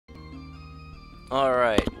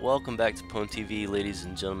Alright, welcome back to PwnTV, ladies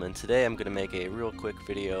and gentlemen. Today I'm going to make a real quick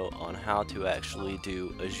video on how to actually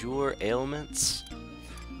do Azure Ailments.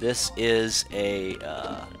 This is an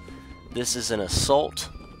assault,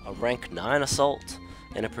 a rank 9 assault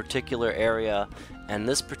in a particular area, and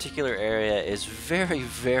this particular area is very,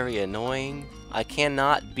 very annoying. I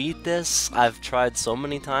cannot beat this. I've tried so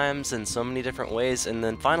many times in so many different ways, and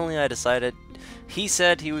then finally I decided. He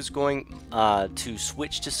said he was going to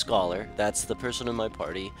switch to Scholar. That's the person in my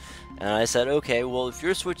party. And I said, okay, well, if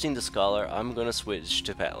you're switching to Scholar, I'm going to switch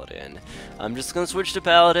to Paladin. I'm just going to switch to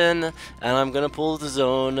Paladin, and I'm going to pull the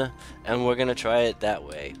zone, and we're going to try it that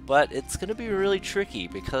way. But it's going to be really tricky,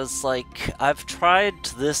 because, like, I've tried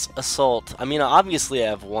this assault. I mean, obviously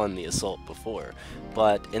I've won the assault before,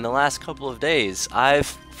 but in the last couple of days, I've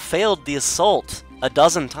failed the assault a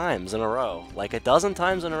dozen times in a row. Like, a dozen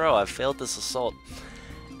times in a row I've failed this assault,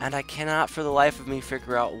 and I cannot for the life of me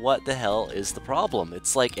figure out what the hell is the problem.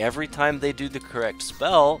 It's like every time they do the correct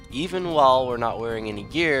spell, even while we're not wearing any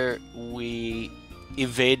gear, we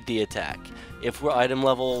evade the attack. If we're item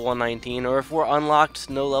level 119, or if we're unlocked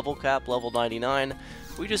no level cap level 99,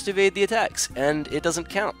 we just evade the attacks, and it doesn't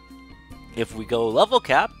count. If we go level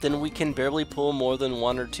cap, then we can barely pull more than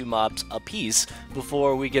 1 or 2 mobs a piece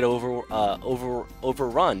before we get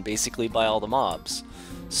overrun, basically, by all the mobs.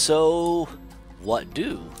 So, what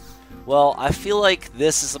do? Well, I feel like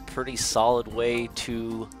this is a pretty solid way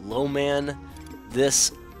to low-man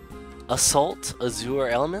this assault, Azure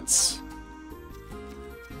Ailments.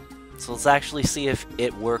 So let's actually see if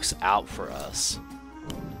it works out for us.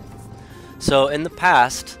 So in the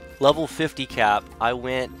past, level 50 cap, I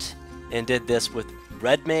went and did this with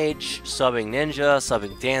Red Mage, subbing Ninja,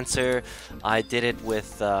 subbing Dancer. I did it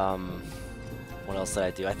with, what else did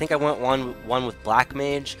I do? I think I went one with Black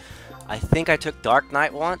Mage. I think I took Dark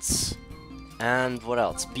Knight once. And what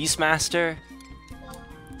else? Beastmaster,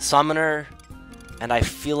 Summoner, and I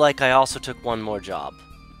feel like I also took one more job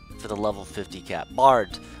for the level 50 cap.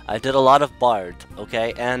 Bard. I did a lot of Bard,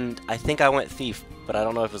 okay? And I think I went Thief, but I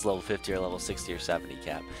don't know if it was level 50 or level 60 or 70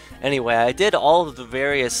 cap. Anyway, I did all of the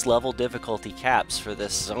various level difficulty caps for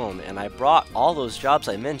this zone, and I brought all those jobs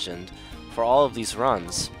I mentioned for all of these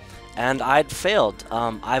runs. And I'd failed.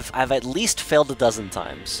 I've at least failed a dozen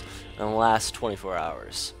times in the last 24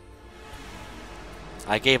 hours.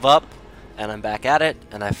 I gave up, and I'm back at it,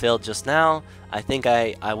 and I failed just now. I think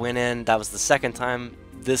I went in, that was the second time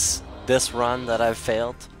this run that I've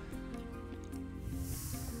failed.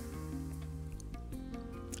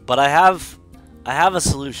 But I have a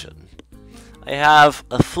solution. I have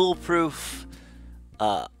a foolproof,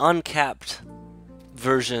 uncapped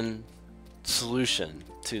version solution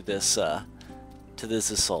to this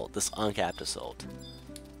assault, this uncapped assault.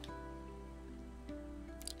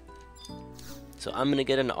 So I'm gonna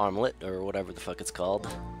get an armlet, or whatever the fuck it's called.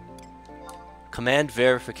 Command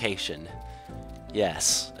verification.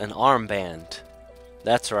 Yes, an armband.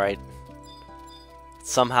 That's right.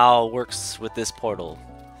 Somehow works with this portal.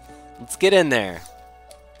 Let's get in there.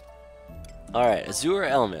 Alright, Azure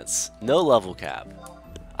Ailments. No level cap.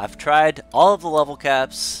 I've tried all of the level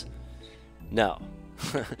caps. No.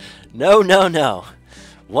 No, no, no.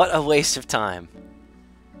 What a waste of time.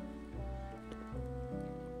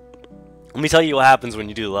 Let me tell you what happens when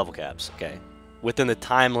you do the level caps, okay? Within the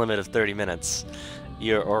time limit of 30 minutes,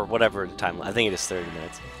 or whatever time, I think it is 30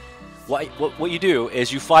 minutes. What you do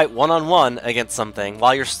is you fight one-on-one against something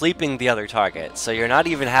while you're sleeping the other target, so you're not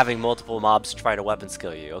even having multiple mobs try to weapon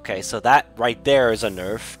skill you, okay? So that right there is a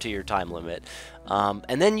nerf to your time limit.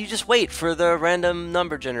 And then you just wait for the random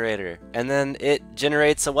number generator, and then it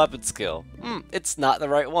generates a weapon skill. It's not the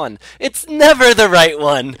right one. It's never the right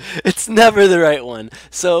one! It's never the right one!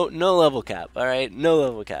 So, no level cap, alright? No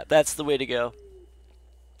level cap. That's the way to go.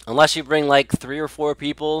 Unless you bring like 3 or 4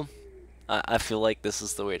 people, I feel like this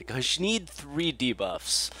is the way to go. You need 3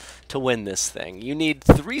 debuffs to win this thing. You need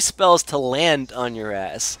 3 spells to land on your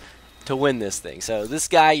ass to win this thing. So this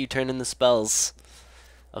guy, you turn in the spells.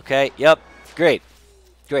 Okay, yep, great.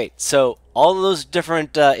 Great, so all of those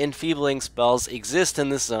different enfeebling spells exist in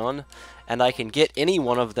this zone, and I can get any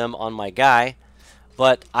one of them on my guy.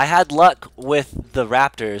 But I had luck with the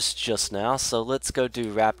raptors just now, so let's go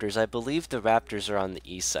do raptors. I believe the raptors are on the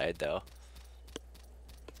east side, though.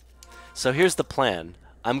 So here's the plan.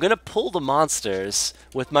 I'm gonna pull the monsters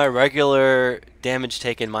with my regular damage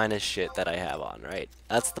taken minus shit that I have on, right?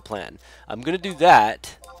 That's the plan. I'm gonna do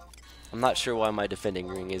that. I'm not sure why my defending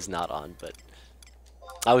ring is not on, but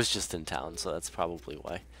I was just in town, so that's probably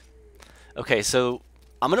why. Okay, so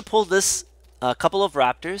I'm gonna pull this couple of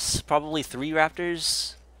raptors, probably 3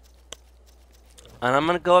 raptors, and I'm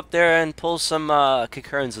gonna go up there and pull some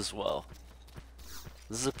Kikurns as well.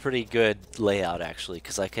 This is a pretty good layout, actually,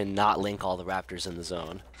 because I can not link all the raptors in the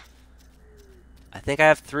zone. I think I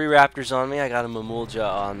have 3 raptors on me. I got a Mamulja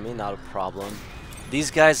on me, not a problem.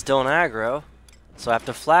 These guys don't aggro, so I have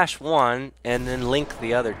to flash 1 and then link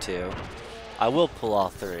the other 2. I will pull all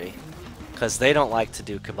 3, because they don't like to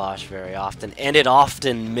do Kibosh very often, and it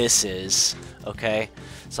often misses, okay?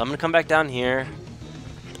 So I'm going to come back down here.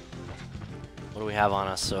 What do we have on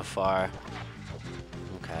us so far?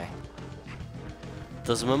 Okay.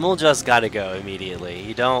 Those Mamuljas gotta go immediately.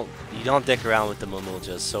 You don't dick around with the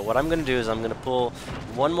Mamuljas. So what I'm gonna do is I'm gonna pull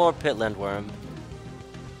 1 more Pitland Worm.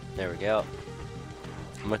 There we go.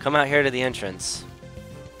 I'm gonna come out here to the entrance.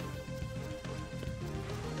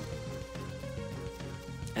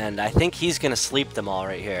 And I think he's gonna sleep them all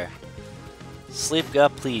right here. Sleep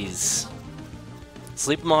up, please.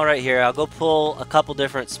 Sleep them all right here. I'll go pull a couple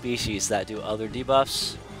different species that do other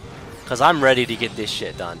debuffs. Because I'm ready to get this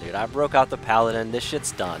shit done, dude. I broke out the Paladin. This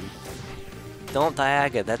shit's done. Don't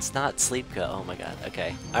Diaga. That's not Sleepka. Oh my god.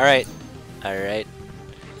 Okay. Alright. Alright.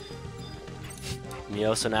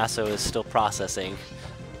 Miosonaso is still processing.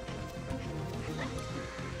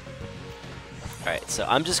 Alright, so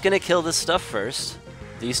I'm just going to kill this stuff first.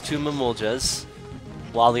 These 2 Mamuljas.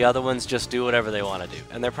 While the other ones just do whatever they want to do.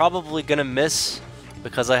 And they're probably going to miss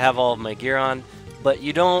because I have all of my gear on. But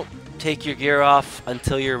you don't take your gear off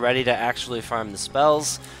until you're ready to actually farm the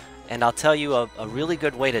spells, and I'll tell you a really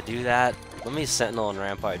good way to do that. Let me Sentinel and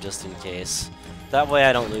Rampart just in case. That way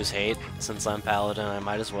I don't lose hate. Since I'm Paladin, I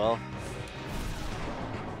might as well.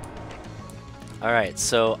 Alright,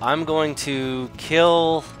 so I'm going to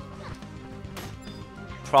kill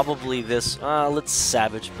probably this. Let's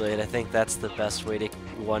Savage Blade. I think that's the best way to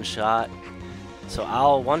one-shot. So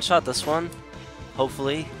I'll one-shot this one,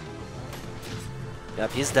 hopefully.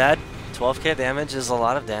 Yep, he's dead. 12k damage is a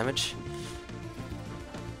lot of damage.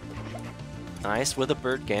 Nice, with a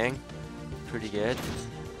bird gang. Pretty good.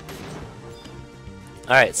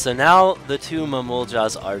 Alright, so now the 2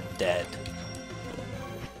 Mamuljas are dead.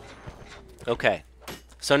 Okay,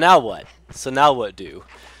 so now what? So now what do?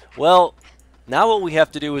 Well, now what we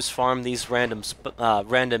have to do is farm these random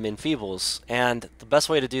enfeebles, and the best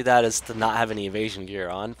way to do that is to not have any evasion gear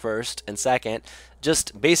on, first, and second,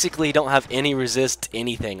 just basically don't have any resist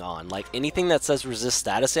anything on. Like, anything that says resist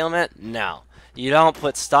status ailment, no. You don't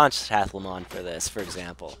put Staunch Tathlum on for this, for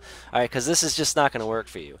example. Alright, because this is just not going to work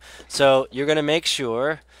for you. So, you're going to make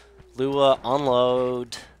sure Lua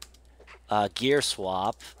unload, gear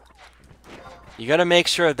swap. You got to make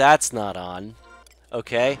sure that's not on.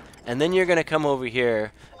 Okay? And then you're going to come over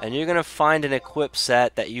here, and you're going to find an equip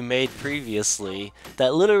set that you made previously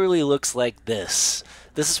that literally looks like this.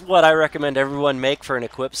 This is what I recommend everyone make for an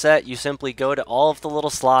equip set. You simply go to all of the little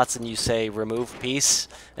slots and you say remove piece,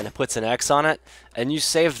 and it puts an X on it, and you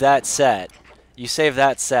save that set. You save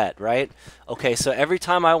that set, right? Okay, so every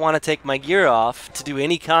time I want to take my gear off to do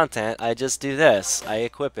any content, I just do this. I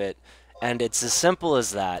equip it, and it's as simple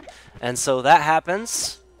as that. And so that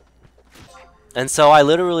happens. And so I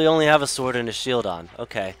literally only have a sword and a shield on.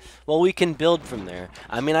 Okay, well, we can build from there.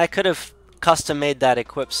 I mean, I could have custom made that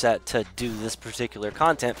equip set to do this particular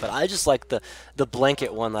content, but I just like the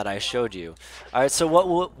blanket one that I showed you. Alright, so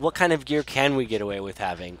what kind of gear can we get away with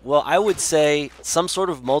having? Well, I would say some sort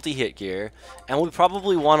of multi-hit gear, and we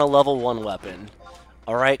probably want a level 1 weapon.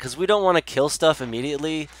 Alright, because we don't want to kill stuff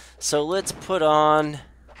immediately, so let's put on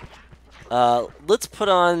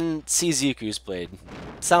Shizuku's Blade.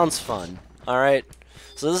 Sounds fun. Alright,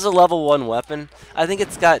 so this is a level 1 weapon. I think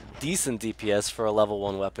it's got decent DPS for a level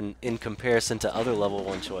 1 weapon in comparison to other level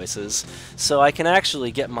 1 choices. So I can actually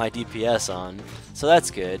get my DPS on, so that's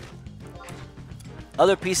good.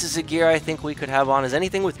 Other pieces of gear I think we could have on is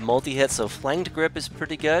anything with multi-hit, so Flanked Grip is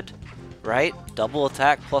pretty good, right? Double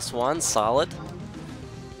attack +1, solid.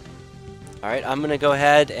 Alright, I'm going to go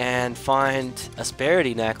ahead and find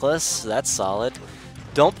Asperity Necklace, so that's solid.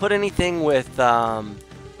 Don't put anything with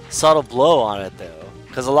Subtle Blow on it though,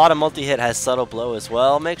 because a lot of multi-hit has Subtle Blow as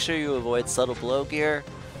well. Make sure you avoid Subtle Blow gear.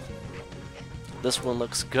 This one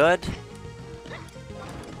looks good.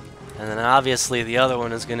 And then obviously the other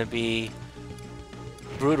one is going to be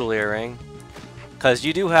Brutal Earring, because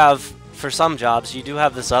you do have, for some jobs, you do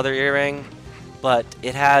have this other earring, but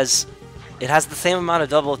it has the same amount of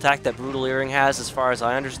double attack that Brutal Earring has, as far as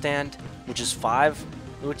I understand, which is 5,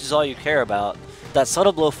 which is all you care about. That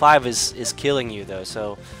Subtle Blow 5 is killing you though,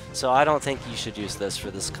 so I don't think you should use this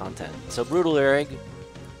for this content. So Brutal Earring.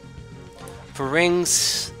 For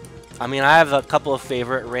rings, I mean, I have a couple of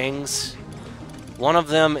favorite rings. One of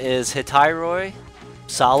them is Hitairoi,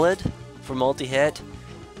 solid for multi-hit,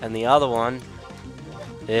 and the other one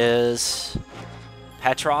is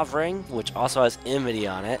Petrov ring, which also has enmity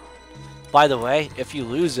on it. By the way, if you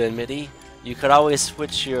lose enmity, you could always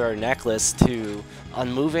switch your necklace to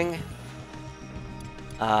unmoving.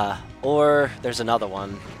 Or there's another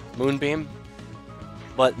one, Moonbeam.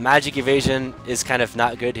 But magic evasion is kind of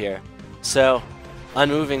not good here. So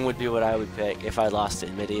unmoving would be what I would pick if I lost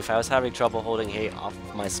enmity. If I was having trouble holding hate off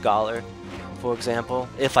of my scholar, for example,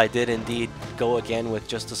 if I did indeed go again with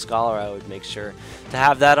just a scholar, I would make sure to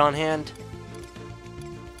have that on hand.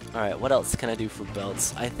 Alright, what else can I do for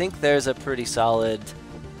belts? I think there's a pretty solid,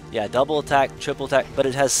 yeah, double attack, triple attack, but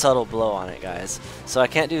it has subtle blow on it, guys. So I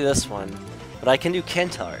can't do this one, but I can do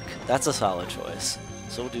Kentark. That's a solid choice.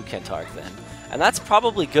 So we'll do Kentark then. And that's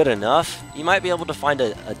probably good enough. You might be able to find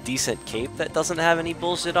a decent cape that doesn't have any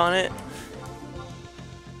bullshit on it.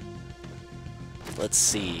 Let's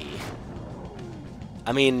see.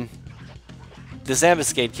 I mean, this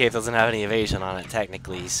ambuscade cape doesn't have any evasion on it,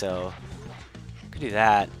 technically, so could do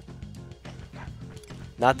that.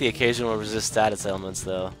 Not the occasional resist status elements,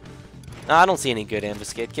 though. No, I don't see any good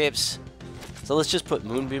ambuscade capes. So let's just put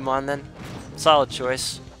Moonbeam on then. Solid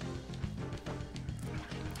choice.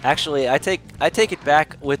 Actually, I take it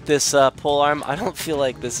back with this polearm. I don't feel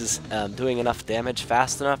like this is doing enough damage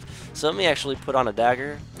fast enough. So let me actually put on a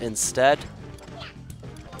dagger instead.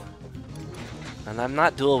 And I'm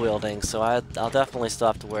not dual wielding, so I'll definitely still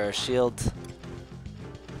have to wear a shield.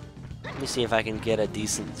 Let me see if I can get a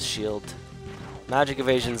decent shield. Magic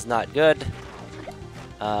evasion's not good.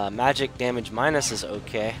 Magic damage minus is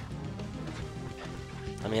okay.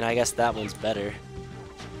 I mean, I guess that one's better.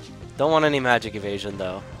 Don't want any magic evasion,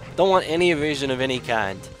 though. Don't want any evasion of any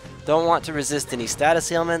kind. Don't want to resist any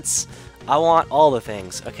status ailments. I want all the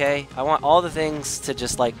things, okay? I want all the things to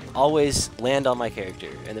just, like, always land on my character.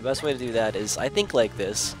 And the best way to do that is, I think, like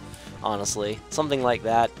this, honestly. Something like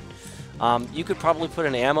that. You could probably put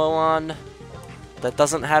an ammo on that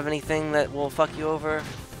doesn't have anything that will fuck you over.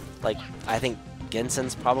 Like, I think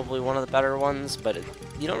Gensen's probably one of the better ones, but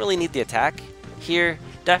you don't really need the attack here.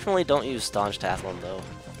 Definitely don't use Staunch Tathlon, though.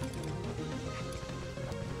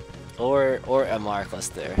 Or a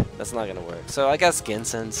Markless there. That's not gonna work. So I guess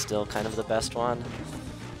Gensen's still kind of the best one.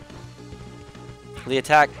 The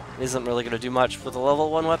attack isn't really gonna do much with a level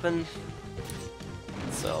 1 weapon,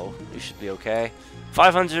 so you should be okay.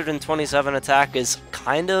 527 attack is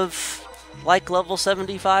kind of like level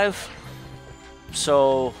 75.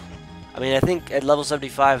 So, I mean, I think at level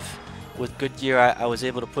 75 with good gear, I was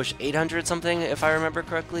able to push 800 something, if I remember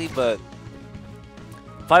correctly, but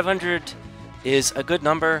 500 is a good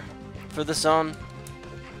number for the zone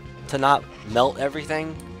to not melt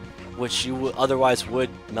everything, which you otherwise would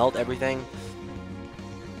melt everything.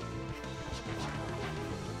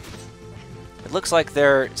 It looks like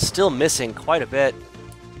they're still missing quite a bit.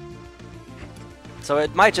 So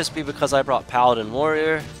it might just be because I brought Paladin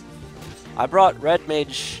Warrior. I brought Red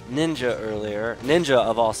Mage Ninja earlier. Ninja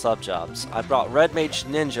of all sub-jobs. I brought Red Mage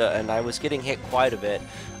Ninja and I was getting hit quite a bit.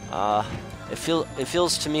 It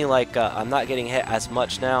feels to me like I'm not getting hit as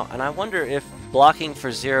much now, and I wonder if blocking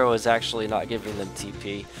for 0 is actually not giving them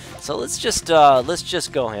TP. So let's just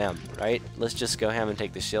go ham, right? Let's just go ham and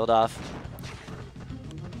take the shield off.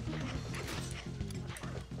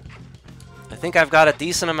 I think I've got a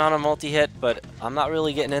decent amount of multi-hit, but I'm not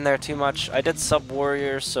really getting in there too much. I did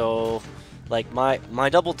sub-warrior, so like my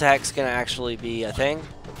double attack's gonna actually be a thing.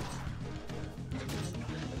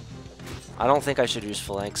 I don't think I should use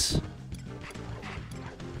phalanx.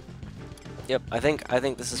 Yep, I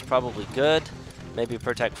think this is probably good. Maybe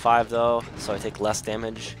protect 5 though, so I take less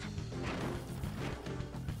damage.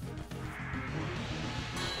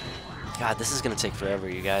 God, this is gonna take forever,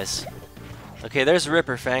 you guys. Okay, there's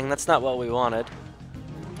Ripper Fang. That's not what we wanted.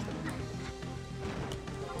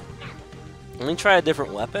 Let me try a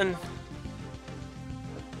different weapon.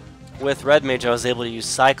 With Red Mage, I was able to use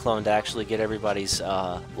Cyclone to actually get everybody's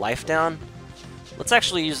life down. Let's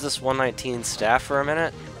actually use this 119 staff for a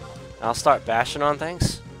minute. I'll start bashing on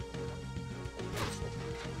things.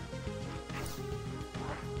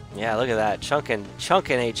 Yeah, look at that. Chunking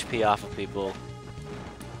HP off of people.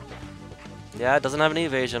 Yeah, it doesn't have any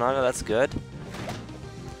evasion on it. That's good.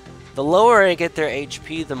 The lower I get their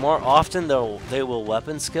HP, the more often they will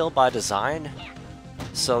weapon skill by design.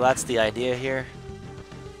 So that's the idea here.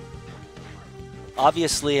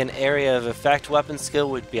 Obviously, an area of effect weapon skill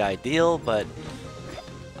would be ideal, but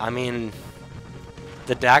I mean,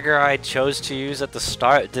 the dagger I chose to use at the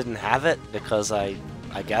start didn't have it because I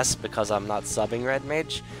guess because I'm not subbing Red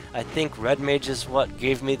Mage. I think Red Mage is what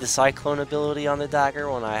gave me the Cyclone ability on the dagger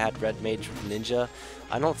when I had Red Mage Ninja.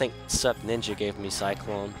 I don't think Sep Ninja gave me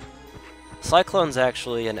Cyclone. Cyclone's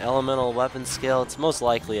actually an elemental weapon skill. It's most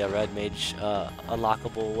likely a red mage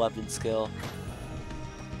unlockable weapon skill.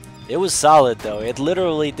 It was solid though. It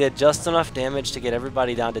literally did just enough damage to get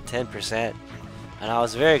everybody down to 10%. And I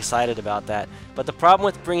was very excited about that. But the problem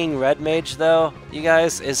with bringing red mage though, you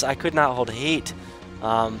guys, is I could not hold heat.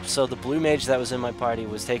 So the blue mage that was in my party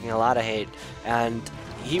was taking a lot of hate. And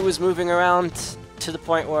he was moving around to the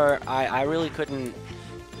point where I really couldn't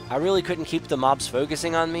keep the mobs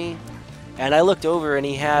focusing on me. And I looked over and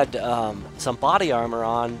he had some body armor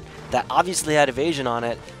on that obviously had evasion on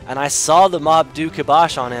it, and I saw the mob do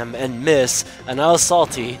kibosh on him and miss, and I was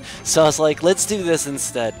salty. So I was like, let's do this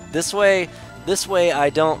instead. This way I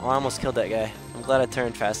don't... Oh, I almost killed that guy. I'm glad I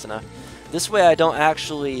turned fast enough. This way I don't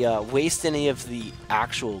actually waste any of the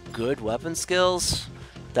actual good weapon skills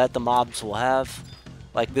that the mobs will have.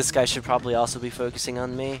 Like, this guy should probably also be focusing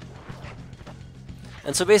on me.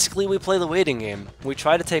 And so basically we play the waiting game. We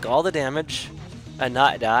try to take all the damage and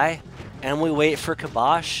not die, and we wait for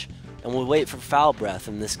kibosh, and we wait for foul breath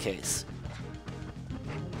in this case.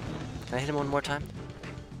 Can I hit him one more time?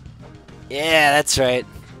 Yeah, that's right.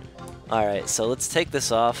 Alright, so let's take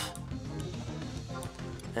this off.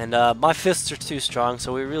 And my fists are too strong,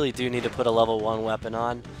 so we really do need to put a level 1 weapon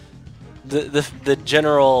on. The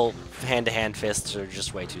general hand-to-hand fists are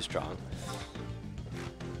just way too strong.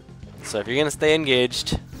 So if you're going to stay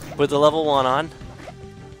engaged, put the level 1 on.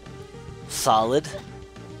 Solid.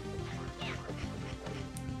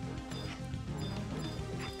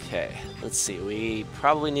 Okay, let's see. We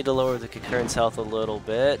probably need to lower the concurrence health a little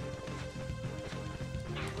bit.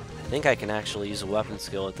 I think I can actually use a weapon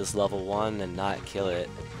skill at this level 1 and not kill it.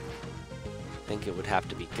 I think it would have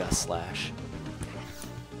to be Gust Slash.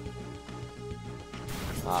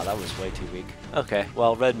 Ah, that was way too weak. Okay,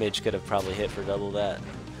 well, Red Mage could have probably hit for double that.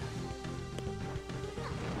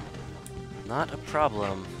 Not a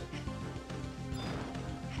problem.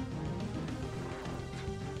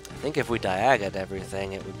 I think if we diagoned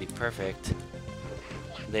everything, it would be perfect.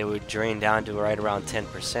 They would drain down to right around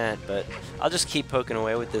 10%, but I'll just keep poking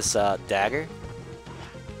away with this dagger.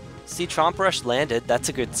 See, Tromp Rush landed. That's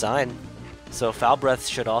a good sign. So Foul Breath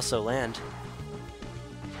should also land.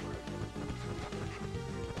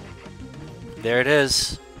 There it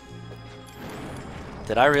is.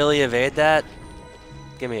 Did I really evade that?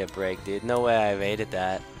 Give me a break, dude. No way I evaded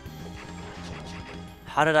that.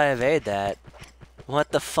 How did I evade that?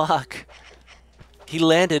 What the fuck? He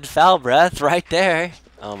landed Foul Breath right there.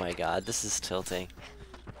 Oh my god, this is tilting.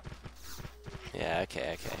 Yeah,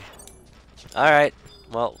 okay. Alright,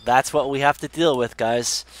 well, that's what we have to deal with,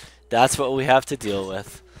 guys. That's what we have to deal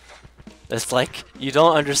with. It's like, you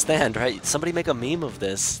don't understand, right? Somebody make a meme of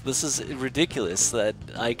this. This is ridiculous that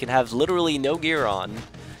I can have literally no gear on,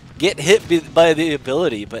 get hit by the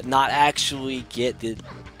ability, but not actually get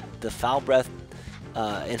the Foul Breath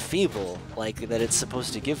enfeeble like that it's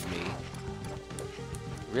supposed to give me.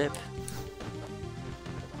 RIP.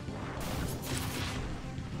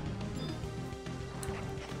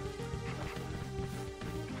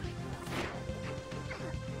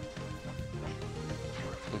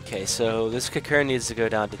 Okay, so this Kakura needs to go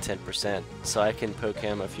down to 10%, so I can poke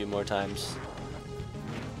him a few more times.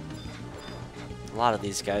 A lot of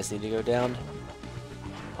these guys need to go down.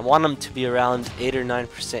 I want them to be around 8 or 9%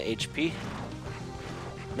 HP.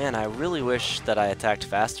 Man, I really wish that I attacked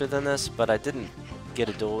faster than this, but I didn't get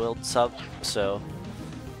a dual wield sub, so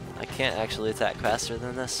I can't actually attack faster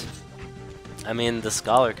than this. I mean, the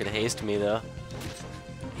Scholar could haste me though.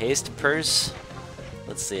 Haste Purse.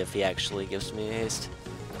 Let's see if he actually gives me a haste.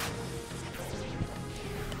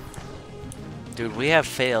 Dude, we have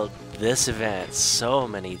failed this event so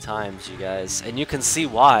many times, you guys, and you can see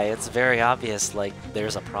why. It's very obvious, like,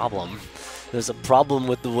 there's a problem. There's a problem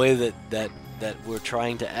with the way that we're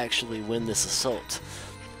trying to actually win this assault.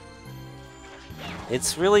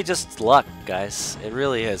 It's really just luck, guys. It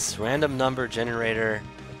really is. Random number generator.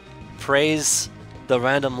 Praise the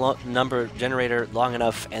random number generator long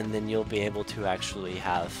enough, and then you'll be able to actually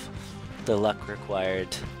have the luck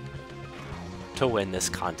required to win this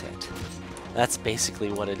content. That's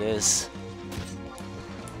basically what it is.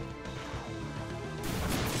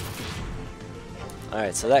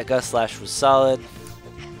 Alright, so that Gust Slash was solid.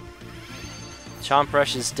 Chomp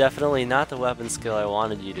Rush is definitely not the weapon skill I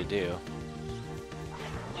wanted you to do.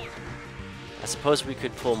 I suppose we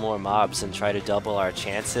could pull more mobs and try to double our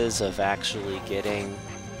chances of actually getting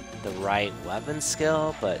the right weapon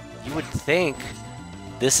skill, but you would think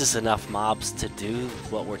this is enough mobs to do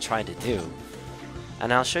what we're trying to do.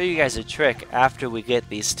 And I'll show you guys a trick after we get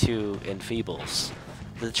these two enfeebles.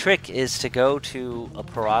 The trick is to go to a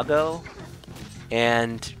Parago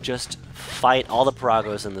and just fight all the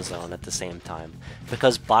Paragos in the zone at the same time.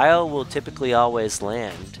 Because Bio will typically always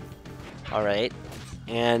land, alright?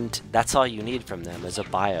 And that's all you need from them is a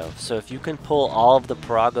Bio. So if you can pull all of the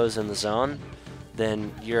Paragos in the zone,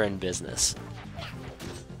 then you're in business.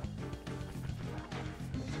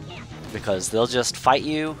 Because they'll just fight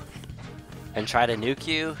you and try to nuke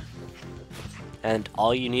you, and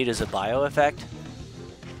all you need is a Bio effect.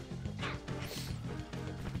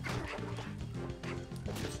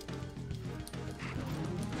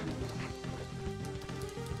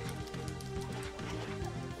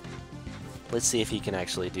 Let's see if he can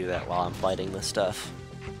actually do that while I'm fighting this stuff.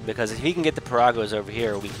 Because if he can get the Paragos over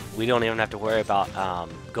here, we don't even have to worry about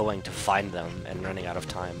going to find them and running out of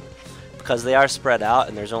time. Because they are spread out,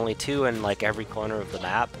 and there's only 2 in like every corner of the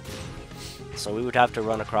map. So we would have to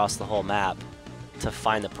run across the whole map to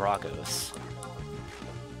find the Paragos.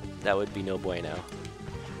 That would be no bueno.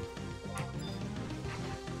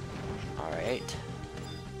 Alright.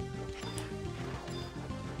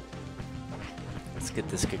 Let's get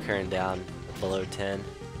this Cocoon down below 10.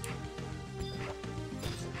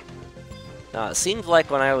 Now it seems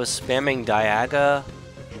like when I was spamming Diaga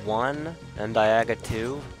 1 and Diaga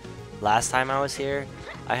 2 last time I was here,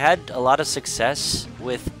 I had a lot of success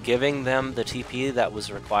with giving them the TP that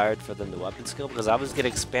was required for them to weapon skill, because I was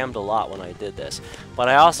getting spammed a lot when I did this. But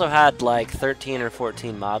I also had like 13 or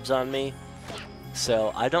 14 mobs on me,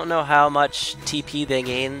 so I don't know how much TP they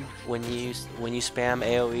gain when you spam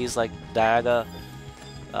AoEs like Diaga.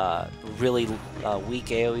 Really weak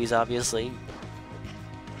AoEs, obviously,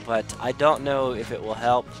 but I don't know if it will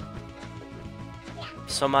help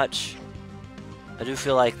so much. I do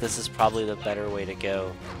feel like this is probably the better way to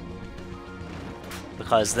go,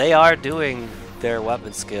 because they are doing their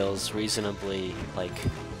weapon skills reasonably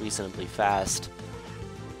fast,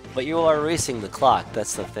 but you are racing the clock.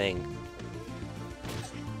 That's the thing.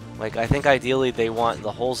 Like, I think ideally they want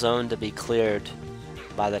the whole zone to be cleared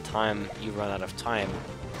by the time you run out of time,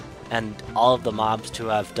 and all of the mobs to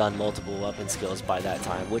have done multiple weapon skills by that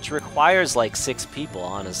time, which requires like 6 people,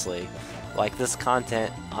 honestly. Like, this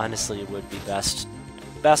content honestly would be best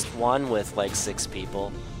won with like 6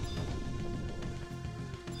 people.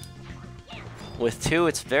 With 2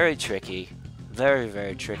 it's very tricky. Very,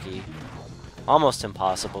 very tricky. Almost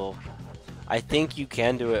impossible. I think you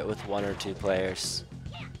can do it with 1 or 2 players,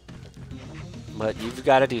 but you've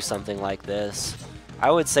got to do something like this. I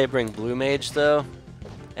would say bring Blue Mage though,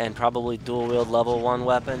 and probably dual wield level 1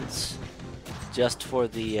 weapons, just for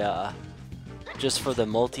the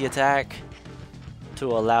multi-attack, to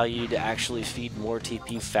allow you to actually feed more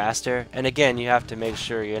TP faster. And again, you have to make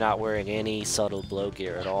sure you're not wearing any subtle blow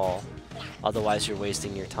gear at all, otherwise you're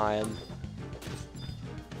wasting your time.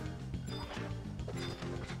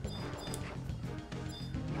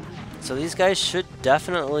 So these guys should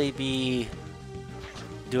definitely be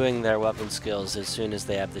doing their weapon skills as soon as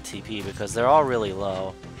they have the TP, because they're all really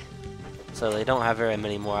low. So they don't have very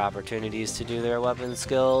many more opportunities to do their weapon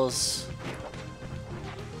skills.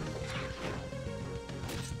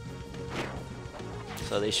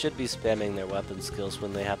 So they should be spamming their weapon skills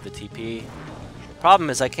when they have the TP. Problem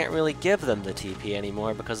is I can't really give them the TP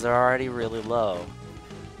anymore because they're already really low.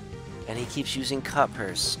 And he keeps using Cut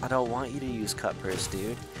Purse. I don't want you to use Cut Purse,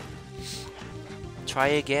 dude. Try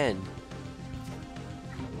again.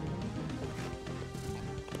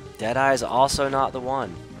 Deadeye's also not the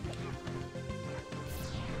one.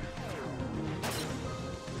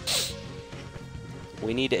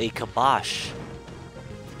 We need a Kibosh.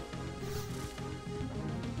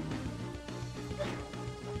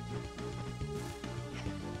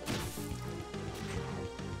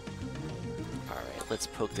 Alright, let's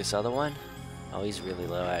poke this other one. Oh, he's really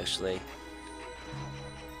low, actually.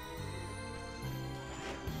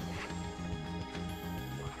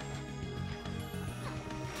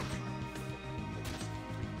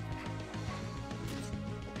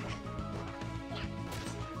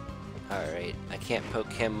 Alright, I can't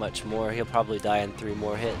poke him much more. He'll probably die in 3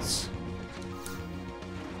 more hits.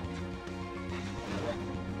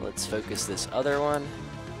 Let's focus this other one.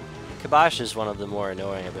 Kibosh is one of the more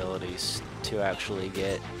annoying abilities to actually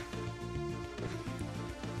get.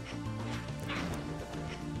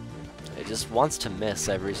 It just wants to miss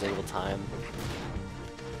every single time.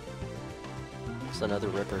 There's another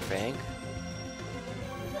Ripper Fang.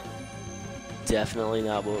 Definitely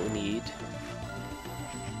not what we need.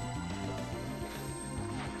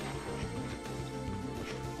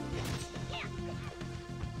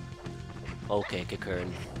 Okay,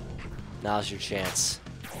 Cocoon. Now's your chance.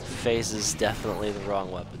 Phase is definitely the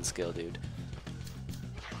wrong weapon skill, dude.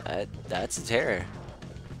 That's a terror.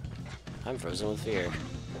 I'm frozen with fear.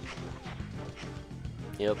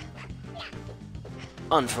 Yep.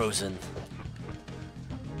 Unfrozen.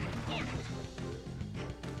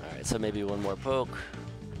 Alright, so maybe one more poke.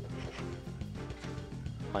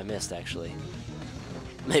 Oh, I missed, actually.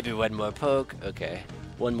 Maybe one more poke. Okay.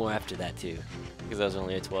 One more after that, too. Because that was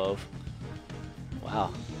only a 12.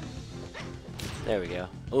 Wow. There we go.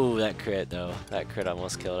 Ooh, that crit, though. That crit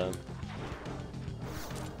almost killed him.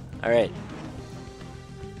 Alright.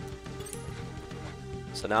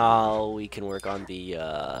 So now we can work on the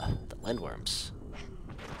landworms.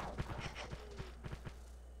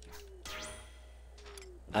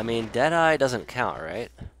 I mean, Deadeye doesn't count,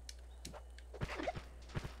 right?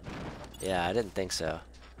 Yeah, I didn't think so.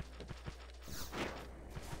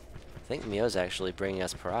 I think Mio's actually bringing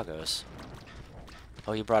us Paragos.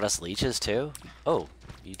 Oh, you brought us leeches too? Oh,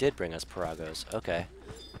 you did bring us Paragos. Okay.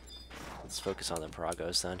 Let's focus on the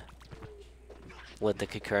Paragos then. Let the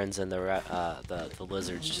Kakurns and the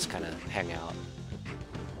lizards just kind of hang out.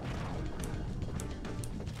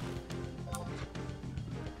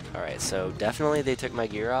 Alright, so definitely they took my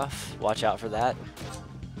gear off. Watch out for that.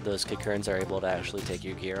 Those Kakurns are able to actually take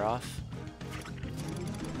your gear off.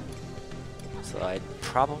 So I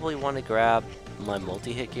probably want to grab my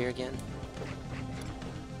multi-hit gear again.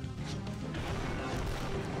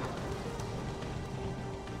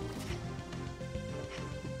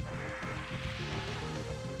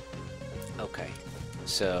 Okay,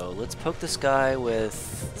 so let's poke this guy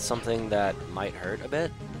with something that might hurt a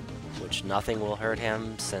bit, which nothing will hurt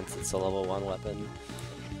him since it's a level 1 weapon.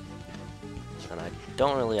 And I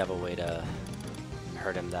don't really have a way to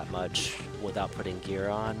hurt him that much without putting gear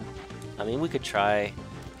on. I mean, we could try.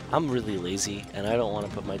 I'm really lazy, and I don't want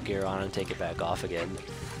to put my gear on and take it back off again.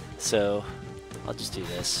 So, I'll just do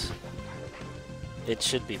this.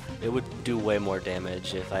 It would do way more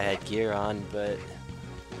damage if I had gear on, but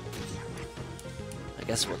I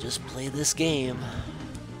guess we'll just play this game.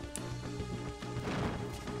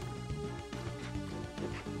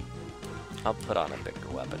 I'll put on a bigger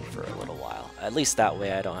weapon for a little while. At least that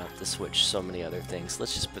way I don't have to switch so many other things.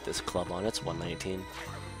 Let's just put this club on. It's 119.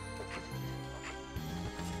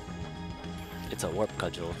 It's a warp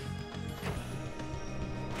cudgel.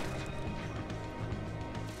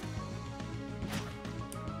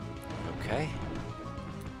 Okay.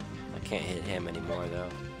 I can't hit him anymore though.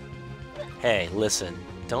 Hey, listen.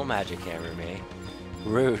 Don't magic hammer me.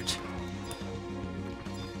 Rude.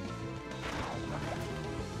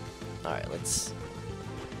 Alright, let's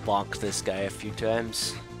bonk this guy a few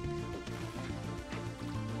times.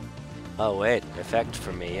 Oh wait, effect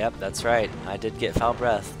for me. Yep, that's right. I did get foul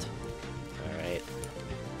breathed. Alright.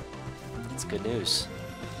 That's good news.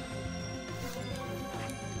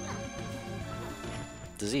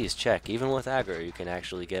 Disease, check. Even with aggro, you can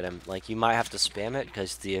actually get him. Like, you might have to spam it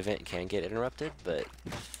because the event can get interrupted, but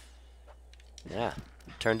yeah,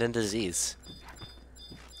 turned into disease.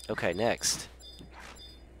 Okay, next.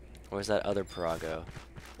 Where's that other Parago?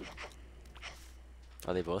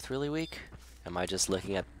 Are they both really weak? Am I just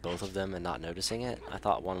looking at both of them and not noticing it? I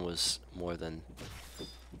thought one was more than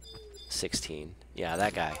 16. Yeah,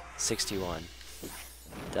 that guy. 61.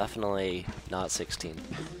 Definitely not 16.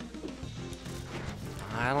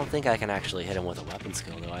 I don't think I can actually hit him with a weapon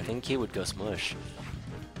skill, though. I think he would go smush.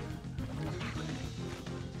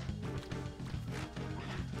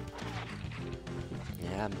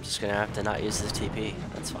 Yeah, I'm just gonna have to not use this TP.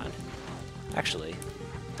 That's fine. Actually,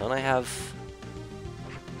 don't I have...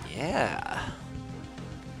 Yeah.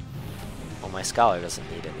 Well, my Scholar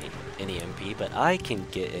doesn't need any MP, but I can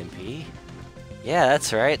get MP. Yeah,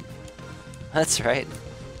 that's right. That's right.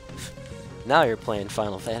 Now you're playing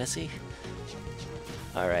Final Fantasy.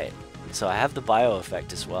 Alright, so I have the bio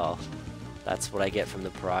effect as well. That's what I get from the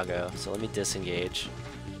Parago. So let me disengage.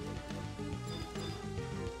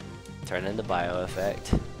 Turn in the bio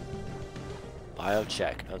effect. Bio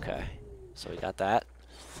check. Okay, so we got that.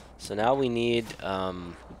 So now we need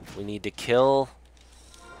to kill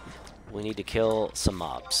some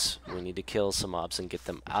mobs. We need to kill some mobs and get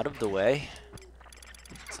them out of the way.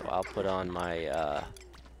 So I'll put on my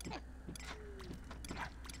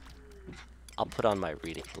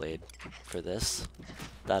reading blade for this.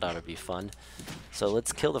 That ought to be fun. So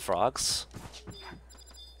let's kill the frogs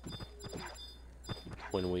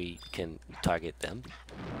when we can target them.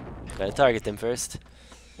 Gotta target them first,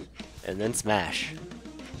 and then smash.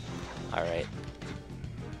 Alright.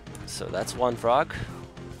 So that's one frog.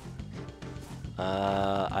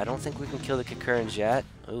 I don't think we can kill the Kakurns yet.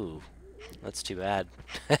 Ooh, that's too bad.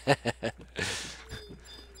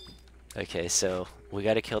 Okay, so we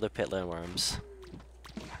gotta kill the pitland worms.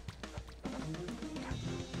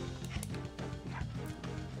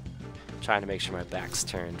 trying to make sure my back's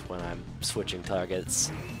turned when I'm switching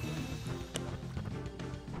targets.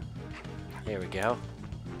 Here we go.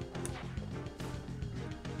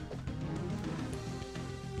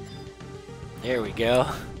 There we go.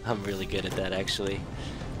 I'm really good at that, actually.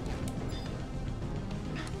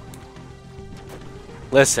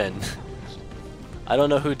 Listen, I don't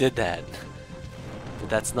know who did that, but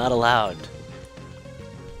that's not allowed.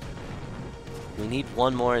 We need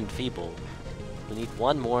one more enfeeble. We need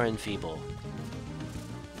one more enfeeble.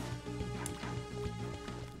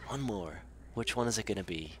 One more. Which one is it gonna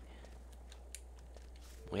be?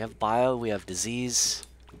 We have bio, we have disease.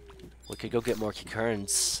 We could go get more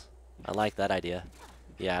concurrence. I like that idea.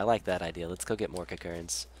 Yeah, I like that idea. Let's go get more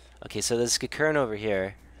concurrence. Okay, so there's concurrent over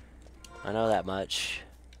here. I know that much.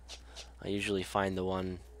 I usually find the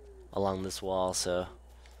one along this wall, so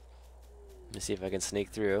let me see if I can sneak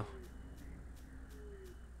through.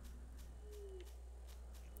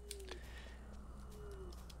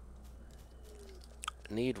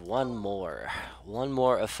 Need one more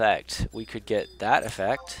effect. We could get that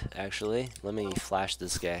effect, actually. Let me flash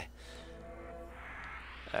this guy.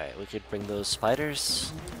 Alright, we could bring those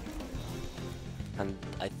spiders. And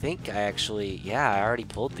I think I actually, yeah, I already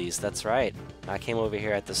pulled these, that's right. I came over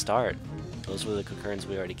here at the start. Those were the concurrents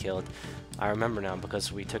we already killed. I remember now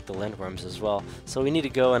because we took the lindworms as well. So we need to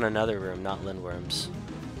go in another room, not lindworms.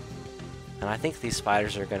 And I think these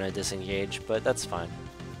spiders are gonna disengage, but that's fine.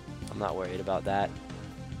 I'm not worried about that.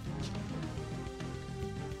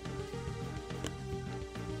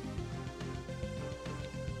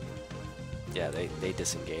 Yeah, they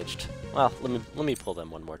disengaged. Well, let me pull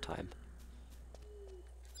them one more time.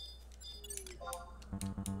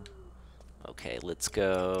 Okay, let's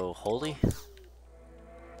go holy.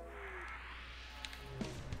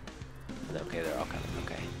 Okay, they're all coming.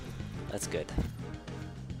 Okay, that's good.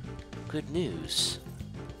 Good news.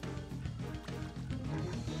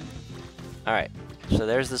 Alright, so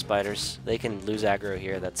there's the spiders. They can lose aggro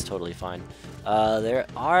here, that's totally fine. There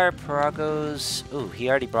are Paragos. Ooh, he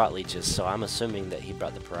already brought leeches, so I'm assuming that he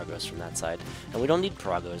brought the Paragos from that side. And we don't need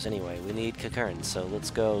Paragos anyway, we need concurrents, so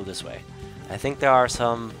let's go this way. I think there are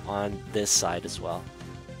some on this side as well.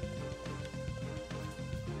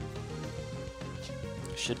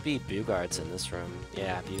 Should be Bugards in this room.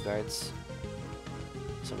 Yeah, Bugards.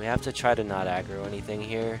 So we have to try to not aggro anything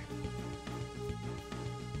here.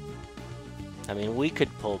 I mean, we could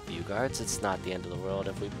pull Bugards. It's not the end of the world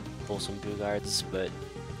if we pull some Bugards, but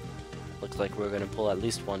looks like we're gonna pull at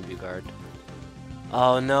least one Bugard.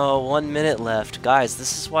 Oh no, 1 minute left. Guys,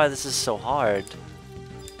 this is why this is so hard.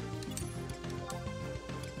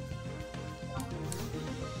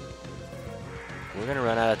 We're gonna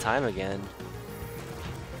run out of time again.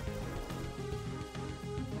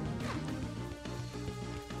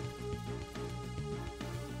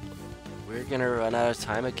 We're gonna run out of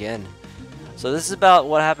time again. So this is about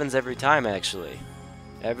what happens every time, actually.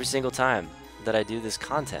 Every single time that I do this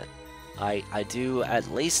content. I do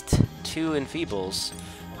at least 2 enfeebles,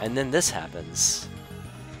 and then this happens.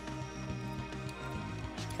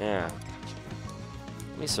 Yeah.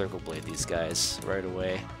 Let me circle blade these guys right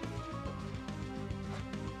away.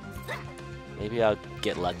 Maybe I'll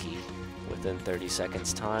get lucky within 30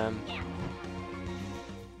 seconds time.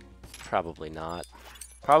 Probably not.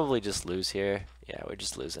 Probably just lose here. Yeah, we're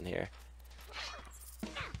just losing here.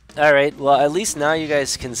 Alright, well at least now you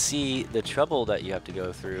guys can see the trouble that you have to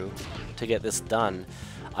go through to get this done.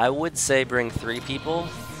 I would say bring 3 people,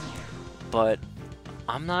 but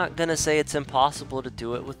I'm not gonna say it's impossible to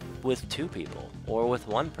do it with 2 people or with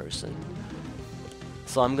 1 person.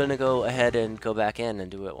 So I'm gonna go ahead and go back in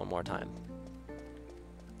and do it one more time.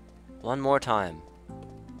 One more time.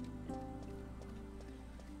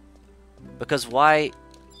 Because why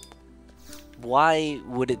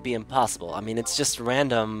would it be impossible? I mean, it's just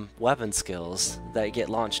random weapon skills that get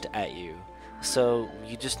launched at you. So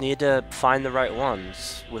you just need to find the right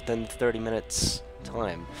ones within 30 minutes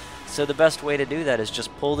time. So the best way to do that is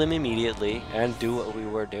just pull them immediately and do what we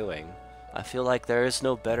were doing. I feel like there is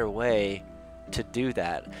no better way to do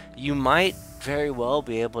that. You might very well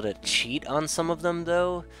be able to cheat on some of them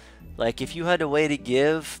though. Like if you had a way to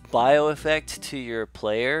give bio effect to your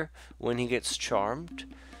player when he gets charmed,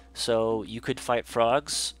 so you could fight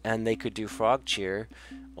frogs and they could do frog cheer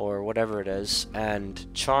or whatever it is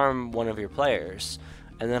and charm one of your players,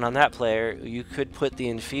 and then on that player you could put the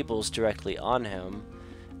enfeebles directly on him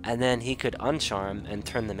and then he could uncharm and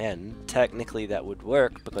turn them in. Technically that would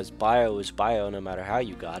work because bio is bio no matter how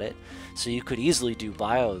you got it, so you could easily do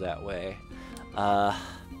bio that way.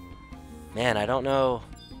 Man, I don't know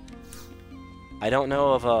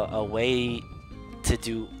of a way to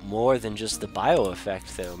do more than just the bio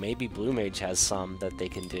effect, though. Maybe Blue Mage has some that they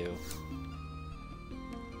can do.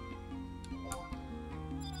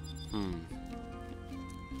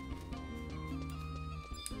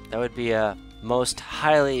 That would be a most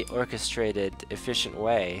highly orchestrated, efficient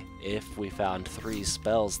way if we found 3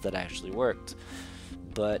 spells that actually worked.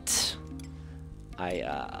 But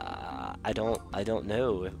I don't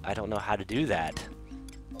know how to do that.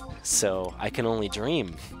 So I can only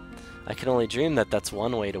dream. I can only dream that that's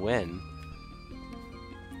one way to win.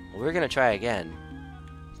 We're gonna try again.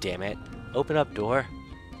 Damn it. Open up, door.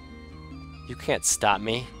 You can't stop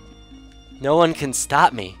me. No one can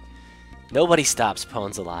stop me. Nobody stops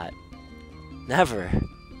Pwns a lot. Never.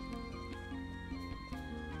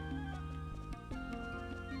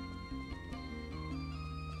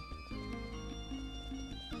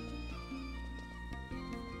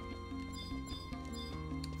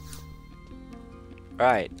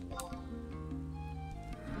 Alright.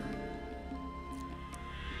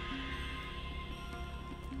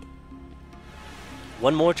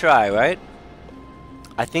 One more try, right?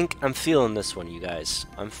 I think I'm feeling this one, you guys.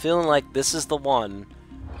 I'm feeling like this is the one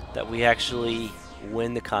that we actually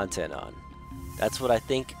win the content on. That's what I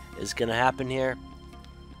think is gonna happen here.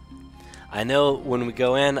 I know when we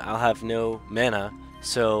go in, I'll have no mana,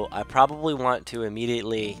 so I probably want to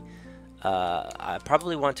immediately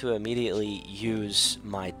use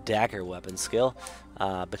my dagger weapon skill,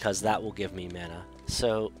 because that will give me mana.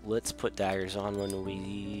 So let's put daggers on when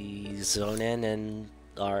we zone in and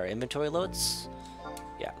our inventory loads.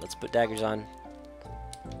 Yeah, let's put daggers on.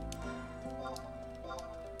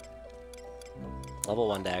 Level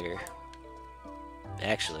 1 dagger.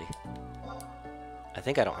 Actually, I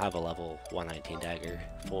think I don't have a level 119 dagger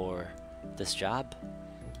for this job.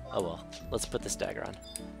 Oh well, let's put this dagger on.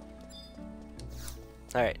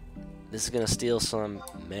 Alright, this is gonna steal some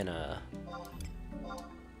mana.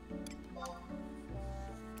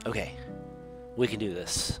 Okay, we can do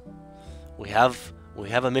this. We have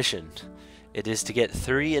a mission. It is to get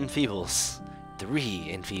 3 enfeebles. 3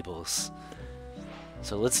 enfeebles.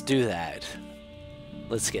 So let's do that.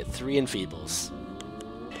 Let's get 3 enfeebles.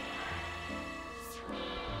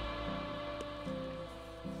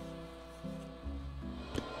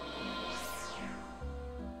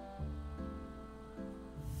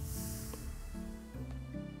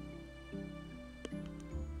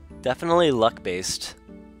 Definitely luck-based.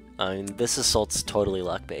 I mean, this assault's totally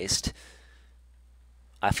luck-based.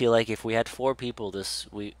 I feel like if we had 4 people,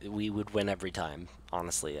 we would win every time.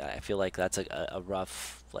 Honestly, I feel like that's a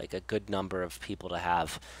rough, like a good number of people to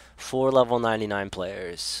have. 4 level 99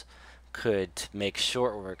 players could make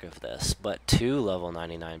short work of this, but 2 level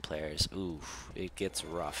 99 players, ooh, it gets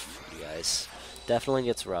rough, you guys. Definitely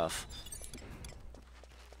gets rough.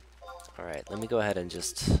 All right, let me go ahead and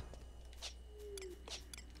just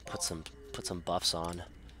put some buffs on.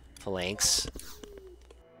 Phalanx.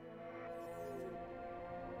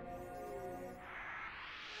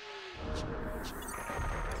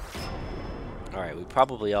 Alright, we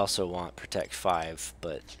probably also want Protect 5,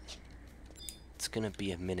 but it's gonna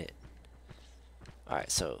be a minute. Alright,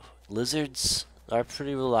 so lizards are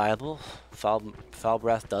pretty reliable. Foul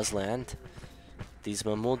Breath does land. These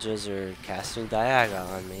Mamuljas are casting Diaga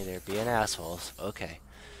on me. They're being assholes. Okay.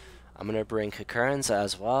 I'm gonna bring Concurrence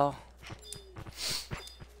as well.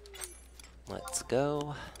 Let's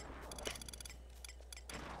go.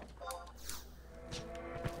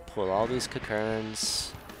 Pull all these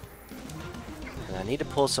Concurrence. And I need to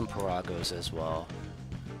pull some Paragos as well.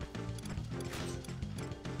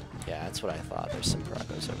 Yeah, that's what I thought. There's some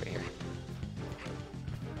Paragos over here.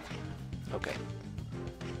 Okay.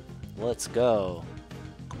 Let's go.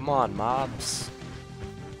 Come on, mobs.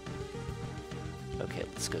 Okay,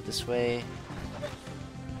 let's go this way.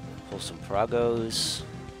 Pull some Paragos.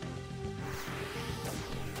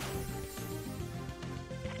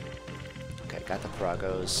 Okay, got the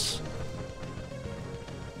Paragos.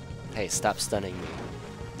 Hey, stop stunning me.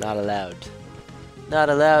 Not allowed. Not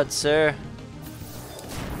allowed, sir.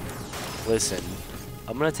 Listen,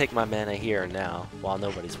 I'm gonna take my mana here now while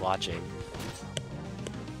nobody's watching.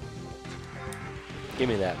 Give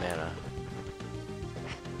me that mana.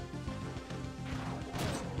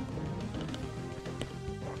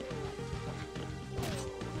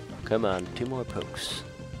 Come on, 2 more pokes.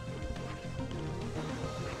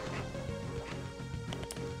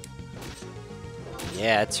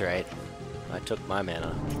 Yeah, that's right. I took my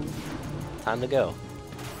mana. Time to go.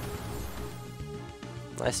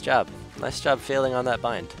 Nice job. Nice job failing on that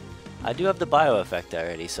bind. I do have the bio effect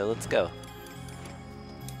already, so let's go.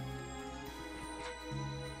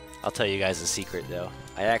 I'll tell you guys a secret though.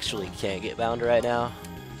 I actually can't get bound right now.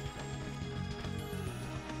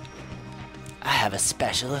 I have a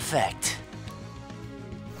special effect.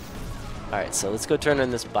 Alright, so let's go turn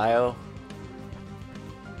in this bio.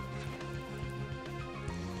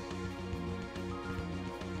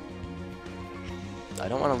 I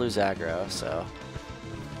don't want to lose aggro, so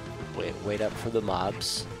wait up for the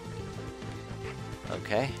mobs.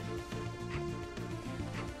 Okay.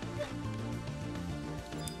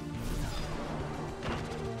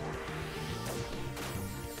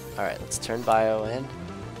 Alright, let's turn bio in.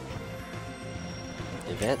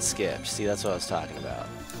 Event skipped. See, that's what I was talking about.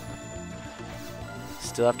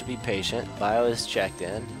 Still have to be patient. Bio is checked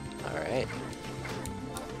in. Alright.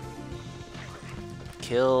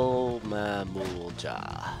 Kill my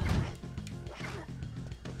Mulja.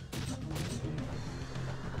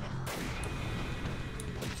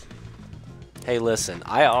 Hey, listen,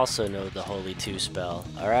 I also know the Holy 2 spell.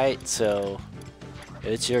 Alright, so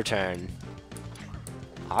it's your turn.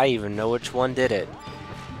 I even know which one did it.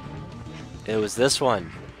 It was this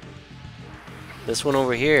one. This one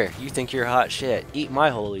over here. You think you're hot shit. Eat my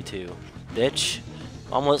Holy 2, bitch.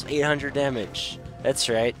 Almost 800 damage. That's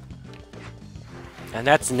right. And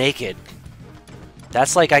that's naked.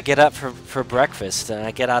 That's like I get up for breakfast and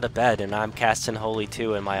I get out of bed and I'm casting Holy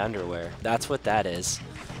 2 in my underwear. That's what that is.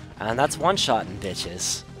 And that's one-shotting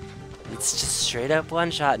bitches. It's just straight up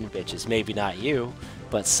one-shotting bitches. Maybe not you,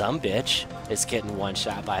 but some bitch is getting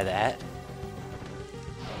one-shot by that.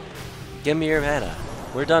 Give me your mana.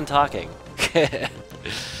 We're done talking.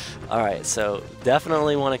 Alright, so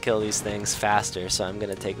definitely want to kill these things faster, so I'm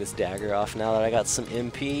going to take this dagger off now that I got some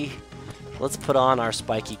MP. Let's put on our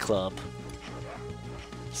spiky club.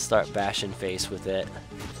 Start bashing face with it.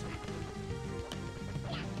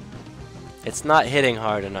 It's not hitting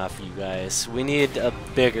hard enough, you guys. We need a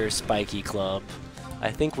bigger spiky club. I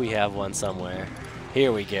think we have one somewhere.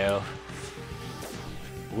 Here we go.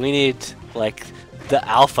 We need, like, the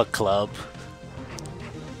alpha club.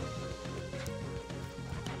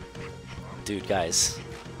 Dude, guys.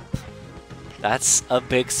 That's a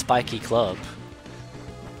big spiky club.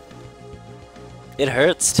 It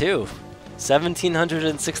hurts, too.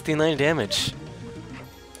 1,769 damage.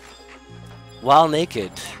 While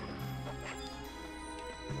naked.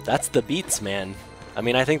 That's the beats, man. I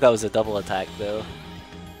mean, I think that was a double attack, though.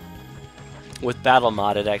 With battle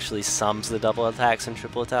mod, it actually sums the double attacks and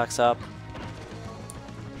triple attacks up.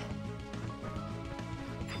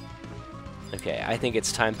 Okay, I think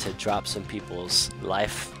it's time to drop some people's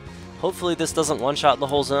life. Hopefully this doesn't one-shot the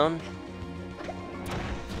whole zone.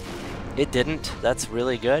 It didn't. That's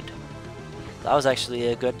really good. That was actually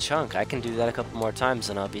a good chunk. I can do that a couple more times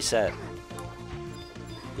and I'll be set.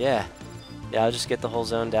 Yeah. Yeah, I'll just get the whole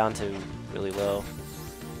zone down to really low.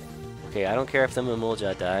 Okay, I don't care if the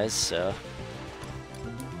Mamulja dies, so...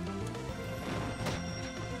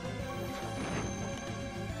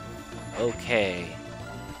 Okay.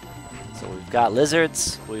 So we've got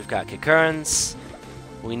lizards, we've got Kikurans.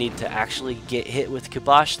 We need to actually get hit with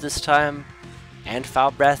Kibosh this time. And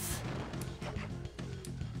Foul Breath.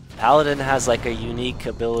 Paladin has like a unique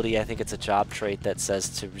ability, I think it's a job trait that says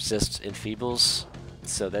to resist enfeebles.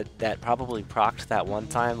 So that probably procced that one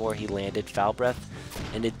time where he landed Foul Breath,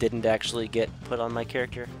 and it didn't actually get put on my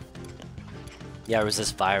character. Yeah,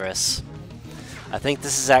 resist virus. I think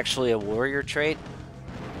this is actually a warrior trait.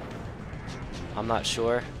 I'm not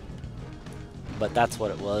sure, but that's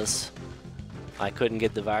what it was. I couldn't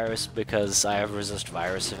get the virus because I have resist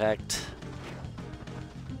virus effect.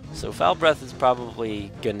 So Foul Breath is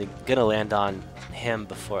probably gonna land on him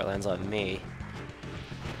before it lands on me.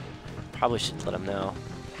 Probably should let him know.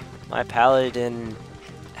 My paladin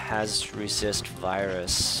has resist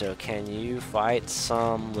virus, so can you fight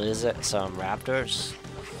some raptors?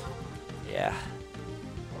 Yeah.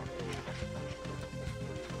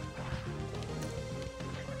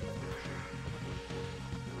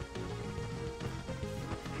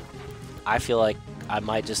 I feel like I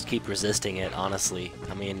might just keep resisting it, honestly.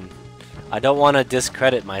 I mean, I don't want to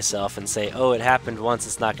discredit myself and say, oh, it happened once,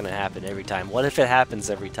 it's not going to happen every time. What if it happens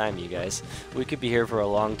every time, you guys? We could be here for a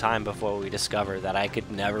long time before we discover that I could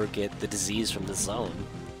never get the disease from the zone.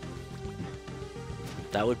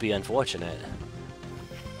 That would be unfortunate.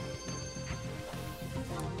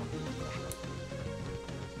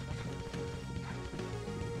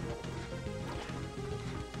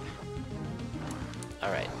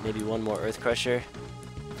 Alright, maybe one more Earth Crusher.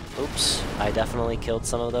 Oops, I definitely killed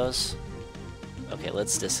some of those. Okay,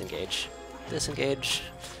 let's disengage. Disengage.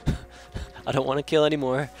 I don't want to kill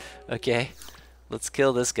anymore. Okay, let's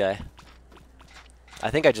kill this guy. I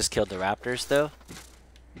think I just killed the raptors though,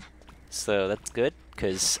 so that's good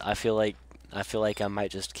because I feel like I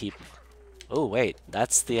might just keep Oh wait,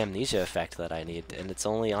 that's the amnesia effect that I need, and it's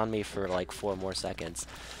only on me for like 4 more seconds.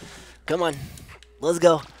 Come on, let's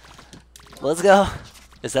go. Let's go.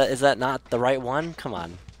 Is that not the right one? Come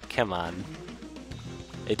on, come on.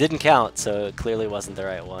 It didn't count, so it clearly wasn't the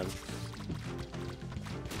right one.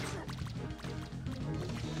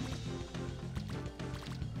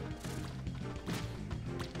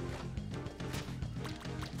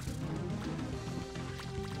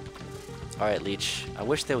 Alright, Leech. I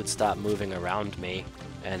wish they would stop moving around me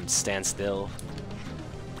and stand still.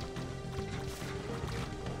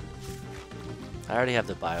 I already have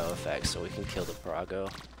the bio effect, so we can kill the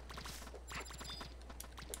Parago.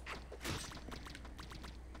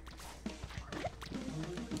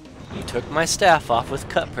 You took my staff off with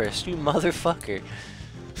Cutpurse, you motherfucker.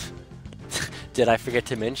 Did I forget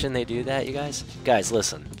to mention they do that, you guys? Guys,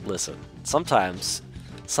 listen, listen. Sometimes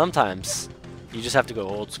you just have to go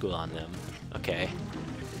old school on them. Okay.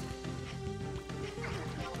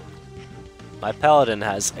 My paladin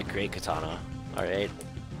has a great katana, alright?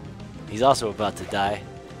 He's also about to die.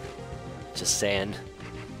 Just saying.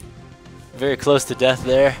 Very close to death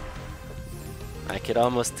there. I could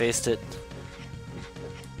almost taste it.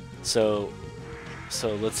 So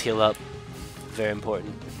let's heal up. Very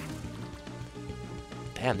important.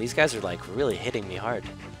 Damn, these guys are like really hitting me hard.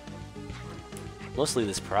 Mostly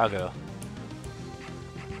this Parago.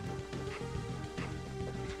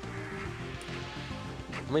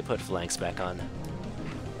 Let me put flanks back on.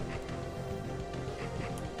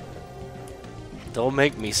 Don't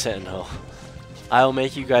make me Sentinel. I'll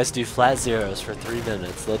make you guys do flat zeros for 3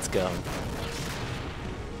 minutes. Let's go. I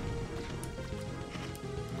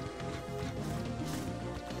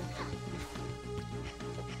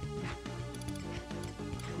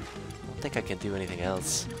don't think I can do anything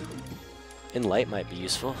else. In light might be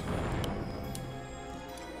useful.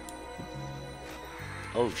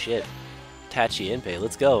 Oh shit. Tachi Inpei,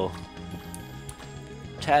 let's go.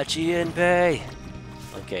 Tachi Inpei!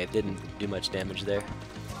 Okay, it didn't do much damage there.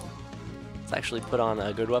 Let's actually put on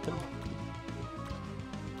a good weapon.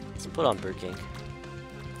 Let's put on Bird King.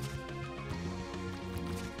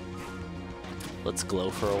 Let's glow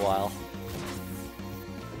for a while.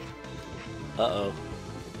 Uh-oh.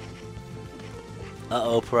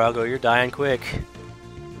 Uh-oh, Parago, you're dying quick.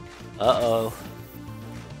 Uh-oh.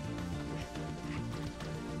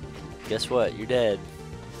 Guess what? You're dead.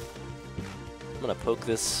 I'm gonna poke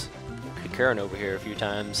this Kakarin over here a few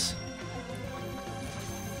times.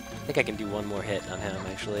 I think I can do one more hit on him,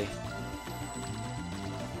 actually.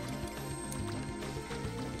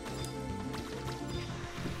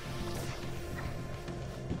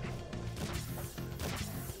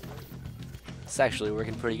 It's actually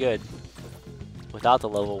working pretty good without the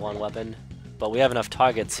level 1 weapon, but we have enough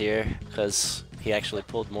targets here because he actually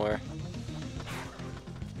pulled more.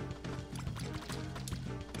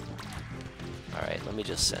 Alright, let me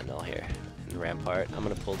just Sentinel here in Rampart. I'm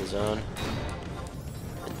gonna pull the zone.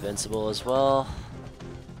 Invincible as well.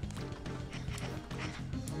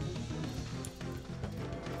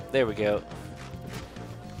 There we go.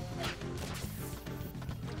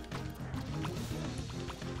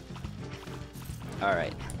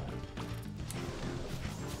 Alright.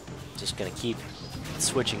 Just gonna keep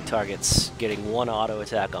switching targets, getting one auto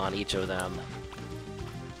attack on each of them,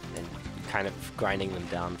 and kind of grinding them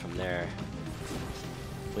down from there.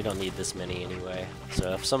 We don't need this many anyway.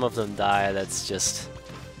 So if some of them die, it's just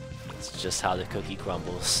how the cookie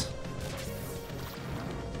crumbles.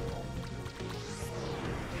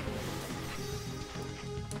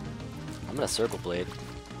 I'm gonna Circle Blade.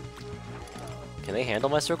 Can they handle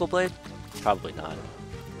my Circle Blade? Probably not.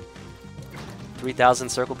 3,000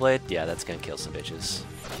 Circle Blade? Yeah, that's gonna kill some bitches.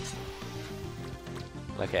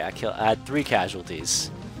 Okay, I had 3 casualties.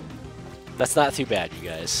 That's not too bad, you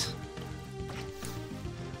guys.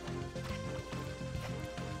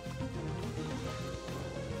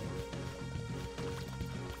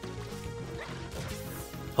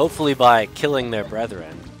 Hopefully by killing their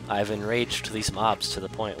brethren, I've enraged these mobs to the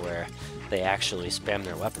point where they actually spam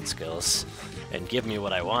their weapon skills and give me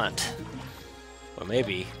what I want. Or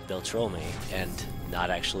maybe they'll troll me and not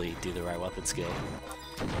actually do the right weapon skill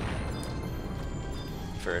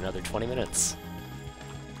for another 20 minutes.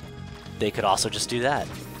 They could also just do that.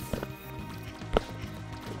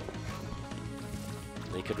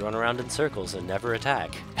 They could run around in circles and never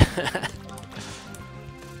attack.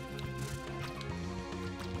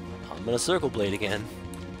 I'm gonna Circle Blade again.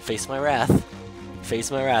 Face my wrath. Face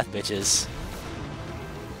my wrath, bitches.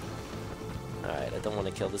 Alright, I don't want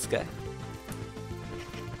to kill this guy.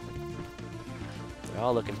 They're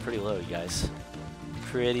all looking pretty low, you guys.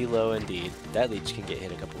 Pretty low indeed. That leech can get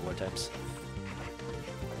hit a couple more times.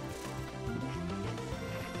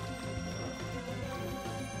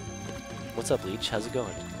 What's up, Leech? How's it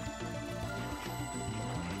going?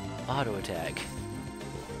 Auto attack.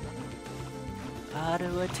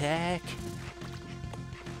 Auto attack.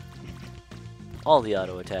 All the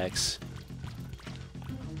auto attacks.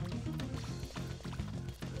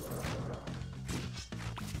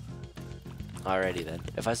 Alrighty then.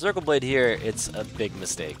 If I Circle Blade here, it's a big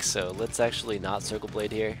mistake. So let's actually not Circle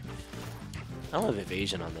Blade here. I don't have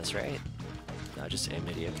evasion on this, right? No, just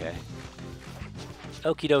amity, okay.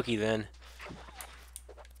 Okie dokie then.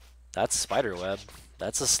 That's Spiderweb.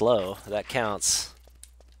 That's a slow. That counts.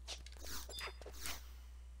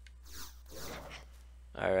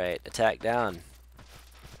 Alright, attack down.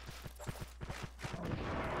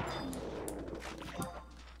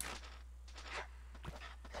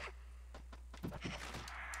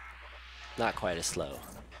 Not quite as slow.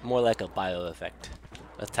 More like a bio effect.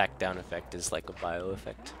 Attack down effect is like a bio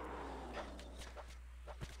effect.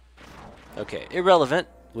 Okay, irrelevant.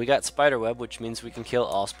 We got Spiderweb, which means we can kill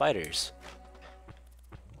all spiders.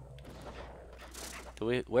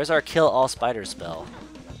 Where's our kill all spiders spell?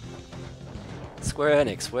 Square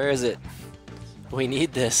Enix, where is it? We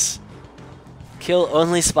need this. Kill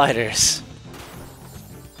only spiders.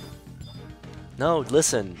 No,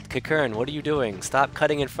 listen, Kakern, what are you doing? Stop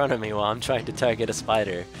cutting in front of me while I'm trying to target a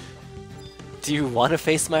spider. Do you want to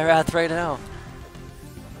face my wrath right now?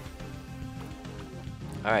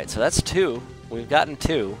 Alright, so that's 2. We've gotten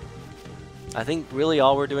 2. I think really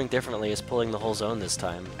all we're doing differently is pulling the whole zone this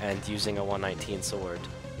time and using a 119 sword.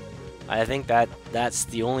 I think that's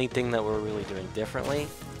the only thing that we're really doing differently.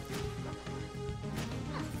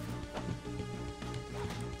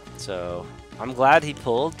 So I'm glad he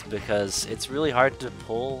pulled, because it's really hard to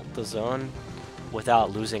pull the zone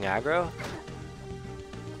without losing aggro.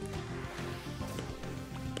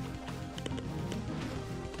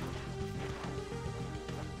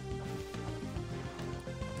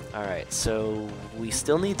 Alright, so we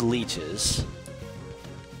still need leeches.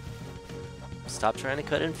 Stop trying to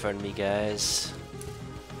cut in front of me, guys.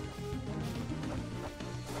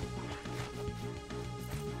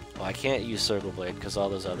 Well, I can't use Circle Blade because all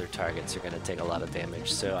those other targets are going to take a lot of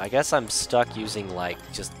damage. So I guess I'm stuck using, like,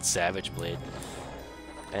 just Savage Blade.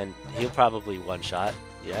 And he'll probably one-shot.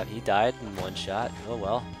 Yeah, he died in one shot. Oh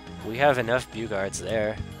well. We have enough view guards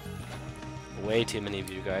there. Way too many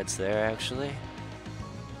view guards there, actually.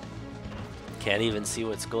 Can't even see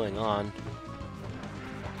what's going on.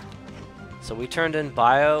 So we turned in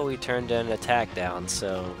bio, we turned in attack down.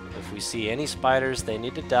 So if we see any spiders, they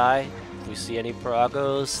need to die. If we see any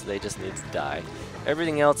Paragos, they just need to die.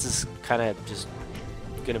 Everything else is kind of just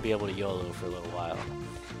going to be able to YOLO for a little while.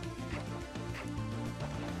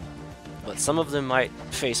 But some of them might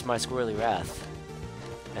face my Squirrely Wrath.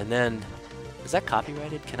 And then... Is that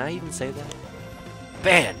copyrighted? Can I even say that?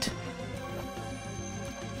 Banned!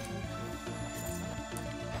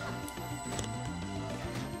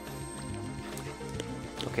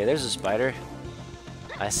 Okay, there's a spider.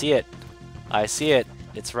 I see it. I see it.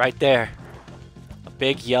 It's right there. A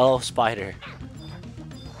big yellow spider.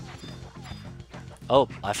 Oh,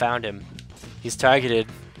 I found him. He's targeted.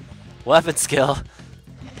 Weapon skill.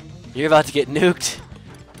 You're about to get nuked.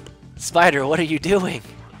 Spider, what are you doing?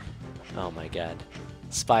 Oh my god.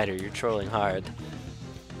 Spider, you're trolling hard.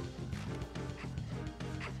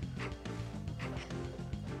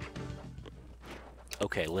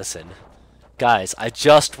 Okay, listen. Guys, I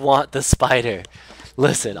just want the spider.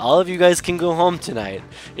 Listen, all of you guys can go home tonight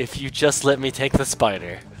if you just let me take the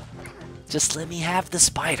spider. Just let me have the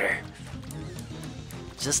spider.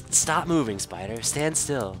 Just stop moving, spider. Stand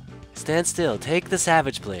still. Stand still. Take the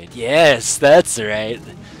Savage Blade. Yes, that's right.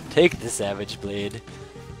 Take the Savage Blade.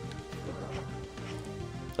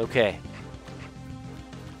 Okay.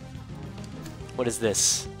 What is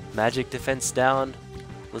this? Magic defense down?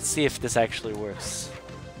 Let's see if this actually works.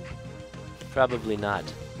 Probably not.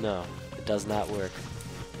 No, it does not work.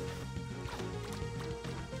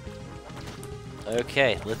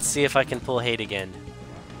 Okay, let's see if I can pull hate again.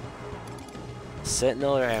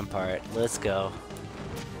 Sentinel or Rampart, let's go.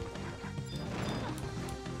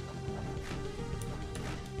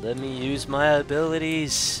 Let me use my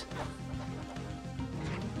abilities.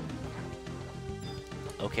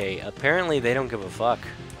 Okay, apparently they don't give a fuck.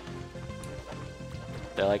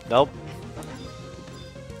 They're like, nope.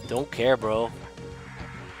 Don't care, bro.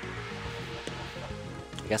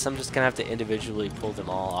 I guess I'm just gonna have to individually pull them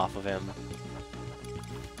all off of him.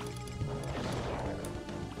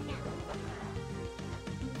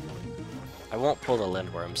 I won't pull the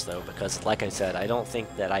Lindworms though, because like I said, I don't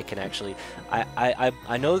think that I can actually...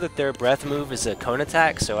 I know that their breath move is a cone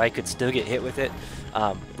attack, so I could still get hit with it,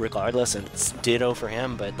 regardless, and it's ditto for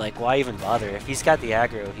him, but like, why even bother? If he's got the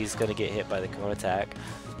aggro, he's gonna get hit by the cone attack.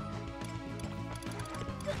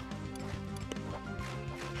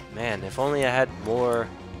 Man, if only I had more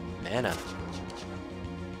mana.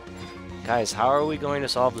 Guys, how are we going to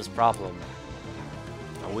solve this problem?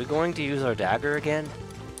 Are we going to use our dagger again?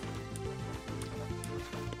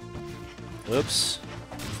 Oops.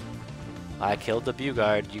 I killed the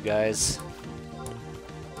Bugard, you guys.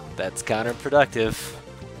 That's counterproductive.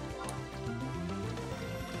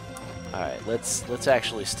 Alright, let's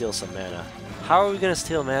actually steal some mana. How are we gonna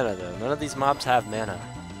steal mana though? None of these mobs have mana.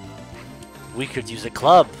 We could use a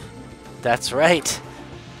club. That's right.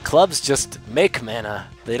 Clubs just make mana.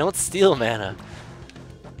 They don't steal mana.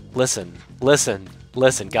 Listen,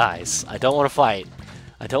 guys. I don't want to fight.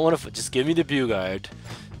 I don't want to. Just give me the Bugard.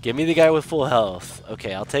 Give me the guy with full health.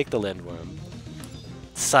 Okay, I'll take the Lindworm.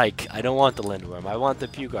 Psych. I don't want the Lindworm. I want the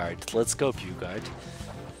Bugard. Let's go, Bugard.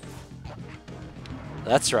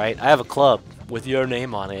 That's right. I have a club with your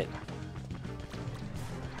name on it.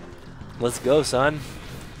 Let's go, son.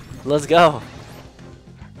 Let's go.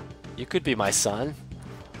 You could be my son.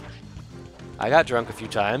 I got drunk a few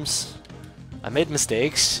times. I made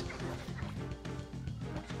mistakes.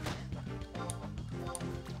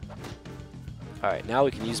 Alright, now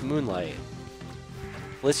we can use Moonlight.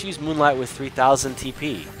 Let's use Moonlight with 3000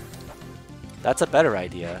 TP. That's a better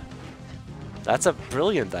idea. That's a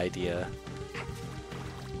brilliant idea.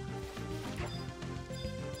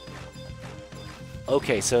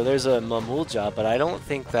 Okay, so there's a Mamulja, but I don't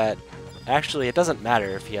think that... Actually, it doesn't matter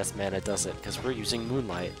if he has mana, does it? Because we're using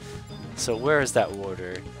Moonlight. So where is that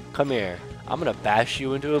warder? Come here. I'm gonna bash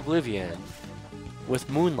you into oblivion. With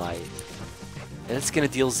Moonlight. And it's gonna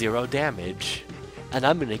deal 0 damage. And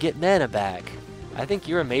I'm gonna get mana back. I think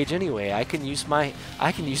you're a mage anyway. I can use my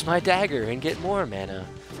dagger and get more mana.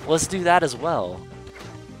 Let's do that as well.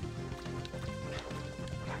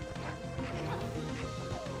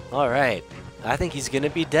 Alright. I think he's gonna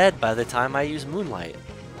be dead by the time I use Moonlight.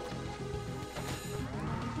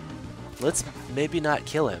 Let's maybe not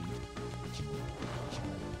kill him.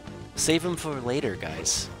 Save him for later,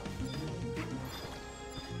 guys.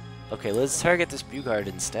 Okay, let's target this Bugard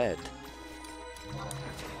instead.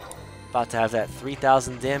 About to have that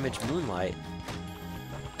 3000 damage Moonlight.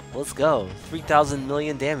 Let's go. 3000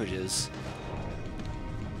 million damages.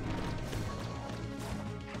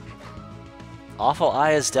 Awful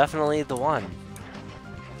Eye is definitely the one.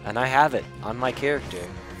 And I have it on my character.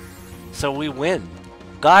 So we win.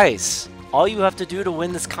 Guys, all you have to do to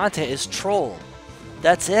win this content is troll.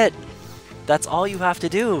 That's it. That's all you have to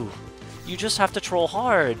do. You just have to troll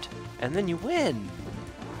hard, and then you win.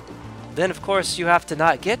 Then, of course, you have to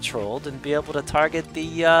not get trolled and be able to target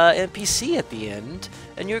the NPC at the end,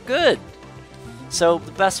 and you're good. So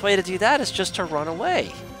the best way to do that is just to run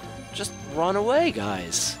away. Just run away,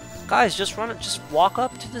 guys. Guys, just run. Just walk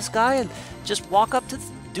up to this guy and just walk up to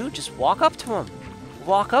dude. Just walk up to him.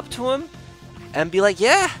 Walk up to him. And be like,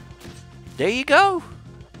 yeah, there you go.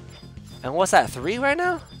 And what's that, 3 right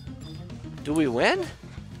now? Do we win?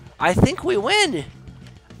 I think we win.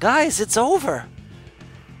 Guys, it's over.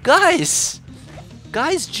 Guys,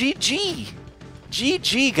 GG.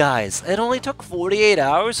 GG, guys. It only took 48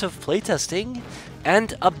 hours of playtesting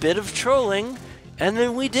and a bit of trolling, and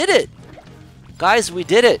then we did it. Guys, we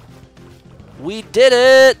did it. We did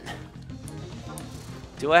it.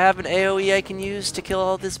 Do I have an AoE I can use to kill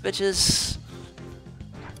all these bitches?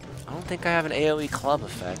 I don't think I have an AoE club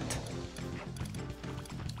effect.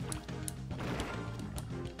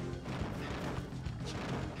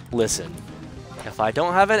 Listen, if I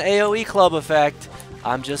don't have an AoE club effect,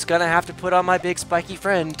 I'm just gonna have to put on my big spiky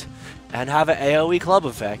friend and have an AoE club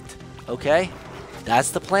effect. Okay?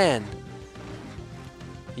 That's the plan.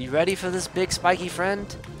 You ready for this big spiky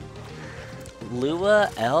friend? Lua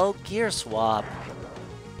L Gear Swap.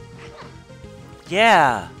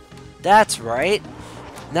 Yeah, that's right.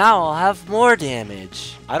 Now I'll have more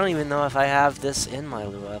damage. I don't even know if I have this in my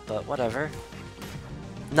Lua, but whatever.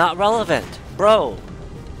 Not relevant, bro.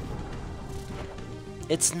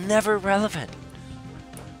 It's never relevant.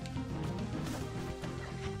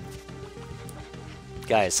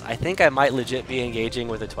 Guys, I think I might legit be engaging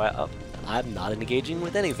with a Twilight. Oh, I'm not engaging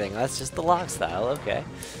with anything. That's just the log style. Okay.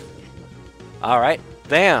 Alright.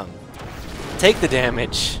 Bam. Take the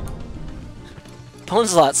damage.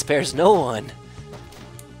 Ponslot spares no one.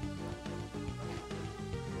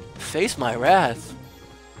 Face my wrath.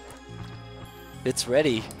 It's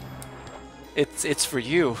ready. It's for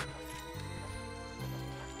you.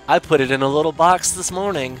 I put it in a little box this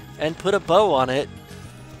morning and put a bow on it.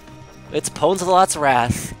 It's Ponslot's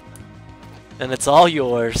wrath. And it's all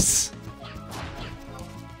yours.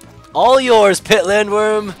 All yours, Pit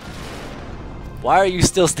Landworm! Why are you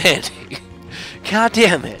still standing? God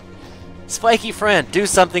damn it! Spiky friend, do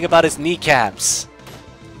something about his kneecaps!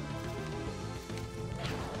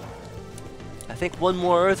 I think one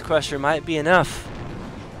more Earth Crusher might be enough.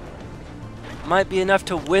 Might be enough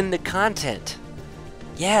to win the content.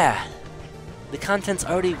 Yeah! The content's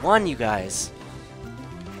already won, you guys.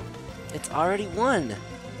 It's already won.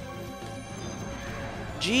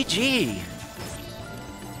 GG!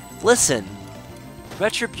 Listen.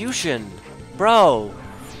 Retribution. Bro.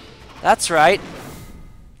 That's right.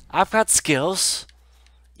 I've got skills.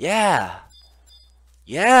 Yeah.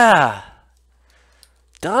 Yeah.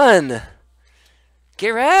 Done. Get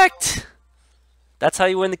wrecked. That's how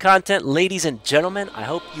you win the content, ladies and gentlemen. I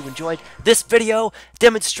hope you enjoyed this video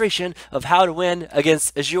demonstration of how to win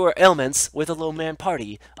against Azure Ailments with a low man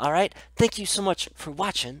party. Alright? Thank you so much for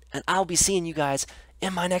watching, and I'll be seeing you guys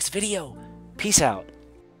in my next video. Peace out.